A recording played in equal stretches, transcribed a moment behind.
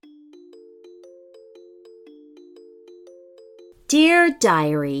Dear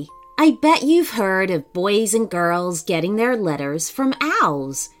Diary, I bet you've heard of boys and girls getting their letters from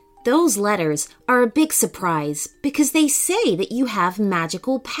owls. Those letters are a big surprise because they say that you have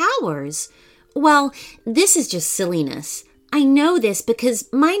magical powers. Well, this is just silliness. I know this because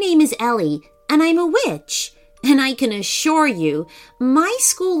my name is Ellie and I'm a witch. And I can assure you, my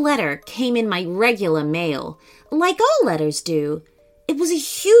school letter came in my regular mail, like all letters do. It was a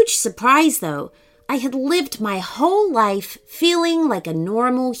huge surprise, though. I had lived my whole life feeling like a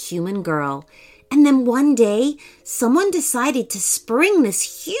normal human girl. And then one day, someone decided to spring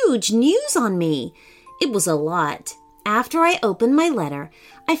this huge news on me. It was a lot. After I opened my letter,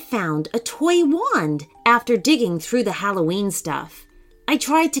 I found a toy wand after digging through the Halloween stuff. I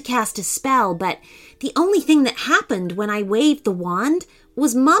tried to cast a spell, but the only thing that happened when I waved the wand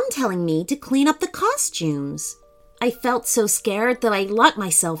was Mom telling me to clean up the costumes. I felt so scared that I locked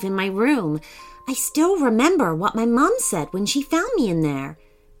myself in my room. I still remember what my mom said when she found me in there.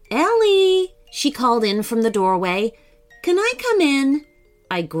 "Ellie," she called in from the doorway. "Can I come in?"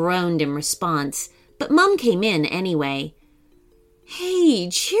 I groaned in response, but Mom came in anyway. "Hey,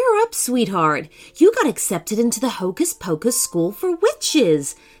 cheer up, sweetheart. You got accepted into the Hocus Pocus School for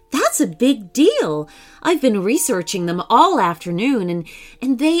Witches. That's a big deal. I've been researching them all afternoon,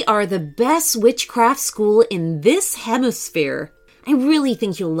 and they are the best witchcraft school in this hemisphere. I really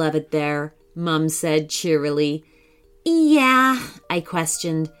think you'll love it there," Mom said cheerily. "Yeah," I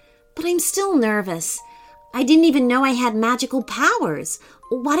questioned, "but I'm still nervous. I didn't even know I had magical powers.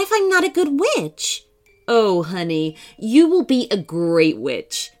 What if I'm not a good witch?" "Oh, honey, you will be a great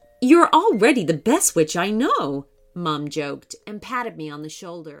witch. You're already the best witch I know," Mom joked and patted me on the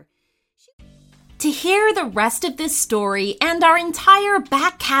shoulder. To hear the rest of this story and our entire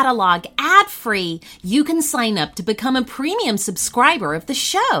back catalog ad-free, you can sign up to become a premium subscriber of the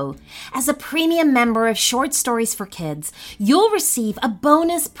show. As a premium member of Short Stories for Kids, you'll receive a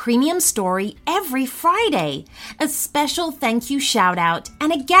bonus premium story every Friday, a special thank you shout out,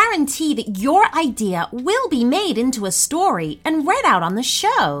 and a guarantee that your idea will be made into a story and read out on the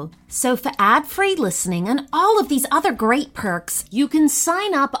show. So for ad-free listening and all of these other great perks, you can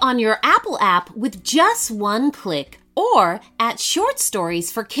sign up on your Apple app with just one click or at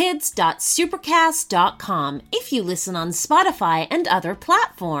shortstoriesforkids.supercast.com if you listen on Spotify and other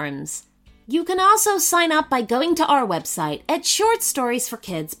platforms. You can also sign up by going to our website at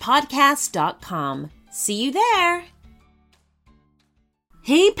shortstoriesforkidspodcast.com. See you there!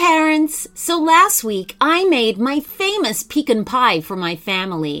 Hey parents! So last week I made my famous pecan pie for my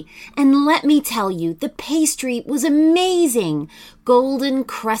family. And let me tell you, the pastry was amazing. Golden,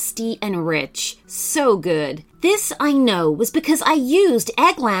 crusty, and rich. So good. This I know was because I used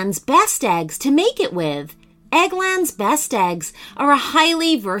Eggland's best eggs to make it with. Eggland's best eggs are a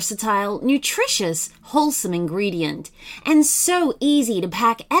highly versatile, nutritious, wholesome ingredient, and so easy to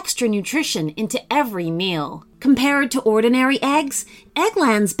pack extra nutrition into every meal. Compared to ordinary eggs,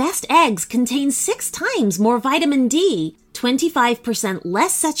 Eggland's best eggs contain 6 times more vitamin D, 25%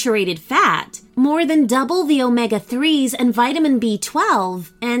 less saturated fat, more than double the omega-3s and vitamin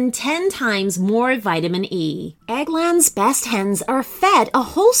B12, and 10 times more vitamin E. Eggland's best hens are fed a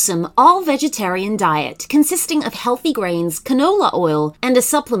wholesome, all-vegetarian diet consisting of healthy grains, canola oil, and a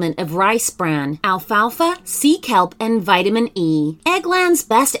supplement of rice bran, alfalfa, sea kelp, and vitamin E. Eggland's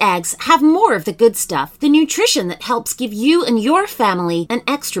best eggs have more of the good stuff, the nutrition that helps give you and your family an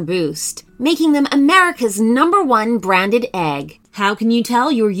extra boost, making them America's #1 branded egg. How can you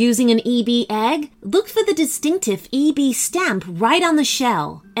tell you're using an EB egg? Look for the distinctive EB stamp right on the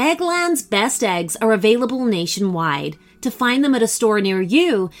shell. Eggland's best eggs are available nationwide. To find them at a store near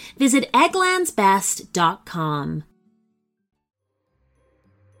you, visit egglandsbest.com.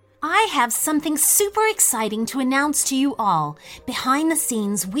 I have something super exciting to announce to you all. Behind the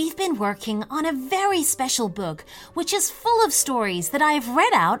scenes, we've been working on a very special book, which is full of stories that I have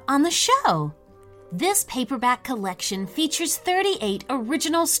read out on the show. This paperback collection features 38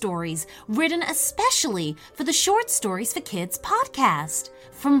 original stories written especially for the Short Stories for Kids podcast.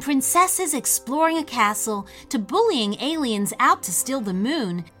 From princesses exploring a castle to bullying aliens out to steal the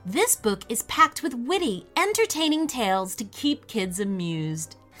moon, this book is packed with witty, entertaining tales to keep kids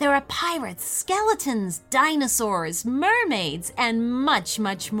amused. There are pirates, skeletons, dinosaurs, mermaids, and much,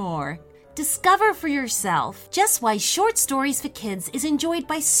 much more. Discover for yourself just why Short Stories for Kids is enjoyed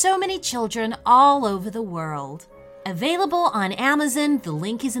by so many children all over the world. Available on Amazon, the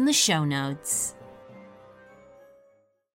link is in the show notes.